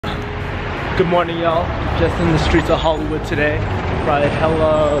Good morning, y'all. Just in the streets of Hollywood today. Probably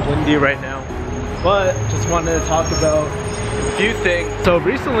hella windy right now. But just wanted to talk about a few things. So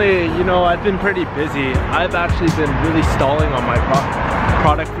recently, you know, I've been pretty busy. I've actually been really stalling on my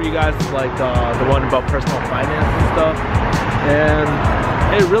product for you guys, like the one about personal finance and stuff.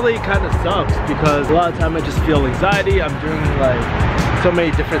 And it really kind of sucks because a lot of time I just feel anxiety. I'm doing like so many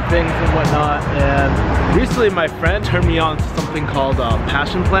different things and whatnot, and recently my friend turned me on to something called a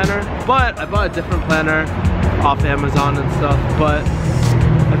passion planner, but I bought a different planner off Amazon and stuff. But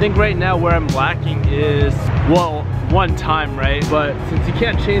I think right now where I'm lacking is, well, one time, right? But since you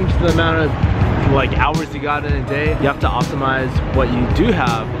can't change the amount of like hours you got in a day, you have to optimize what you do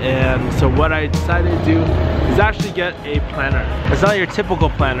have. And so what I decided to do is actually get a planner. It's not your typical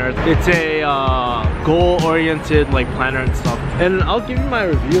planner. It's a goal-oriented like planner and stuff. And I'll give you my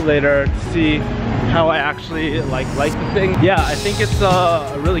review later to see how I actually like the thing. Yeah, I think it's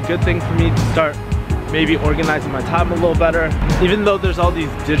a really good thing for me to start maybe organizing my time a little better. Even though there's all these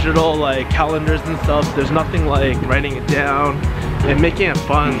digital like calendars and stuff, there's nothing like writing it down and making it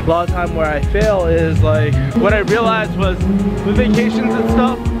fun. A lot of time where I fail is like, what I realized was with vacations and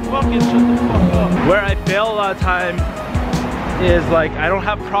stuff, fucking shut the fuck up. Where I fail a lot of time is like I don't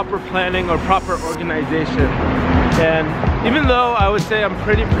have proper planning or proper organization. And even though I would say I'm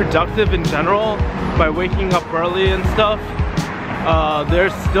pretty productive in general by waking up early and stuff,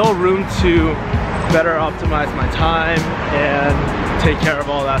 there's still room to better optimize my time and take care of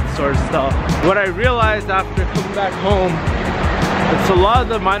all that sort of stuff. What I realized after coming back home, it's a lot of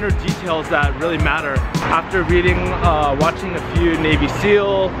the minor details that really matter. After reading, watching a few Navy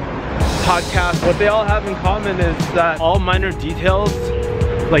SEAL podcasts, what they all have in common is that all minor details,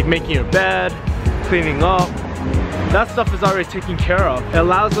 like making your bed, cleaning up, that stuff is already taken care of. It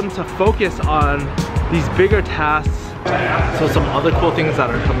allows them to focus on these bigger tasks. So some other cool things that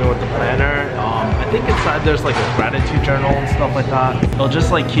are coming with the planner, I think inside there's like a gratitude journal and stuff like that. It'll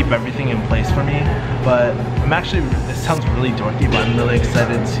just like keep everything in place for me. But I'm actually, this sounds really dorky, but I'm really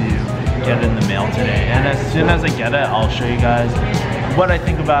excited to get it in the mail today. And as soon as I get it, I'll show you guys what I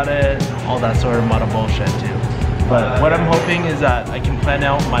think about it, all that sort of mother bullshit too. But what I'm hoping is that I can plan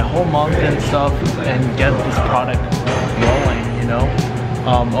out my whole month and stuff and get this product rolling, you know?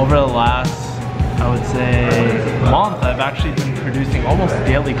 Over the last, I would say, month, I've actually been producing almost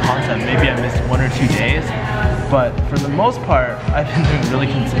daily content. Maybe I missed 1 or 2 days, but for the most part, I've been being really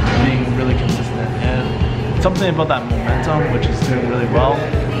consistent. And something about that momentum, which is doing really well.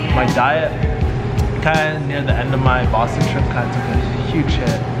 My diet, kind of near the end of my Boston trip, kind of took a huge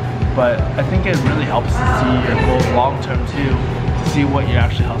hit. But I think it really helps to see your goals long term too, to see what you're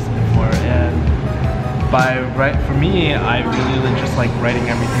actually hustling for. And for me, I really just like writing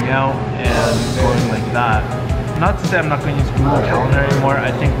everything out and going like that. Not to say I'm not going to use Google Calendar anymore.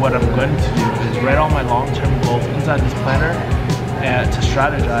 I think what I'm going to do is write all my long-term goals inside this planner and to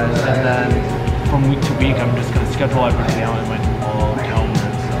strategize, and then from week to week I'm just going to schedule everything out in my Google Calendar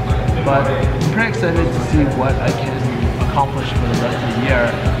and stuff. But I'm pretty excited to see what I can accomplish for the rest of the year.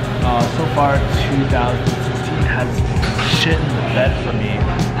 So far 2016 has shit in the bed for me,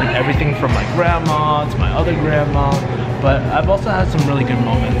 like everything from my grandma to my other grandma, but I've also had some really good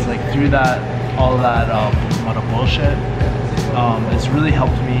moments, like through that, all that mother bullshit. It's really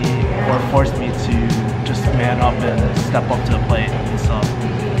helped me or forced me to just man up and step up to the plate and stuff.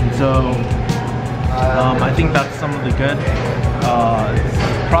 And so I think that's some of the good.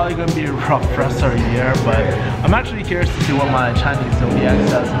 It's probably going to be a rough rest of the year, but I'm actually curious to see what my Chinese zodiac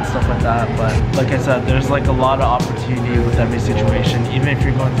says and stuff like that. But like I said, there's like a lot of opportunity with every situation. Even if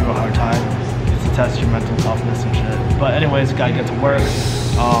you're going through a hard time, it's to test your mental toughness and shit. But anyways, gotta get to work.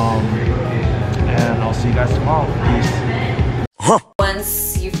 And I'll see you guys tomorrow. Peace.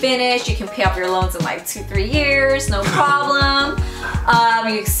 Once you finish, you can pay off your loans in like 2-3 years, no problem.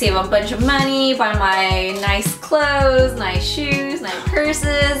 You can save a bunch of money, buy my nice clothes, nice shoes, nice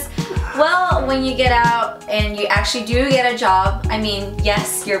purses. Well, when you get out and you actually do get a job, I mean,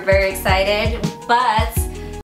 yes, you're very excited, but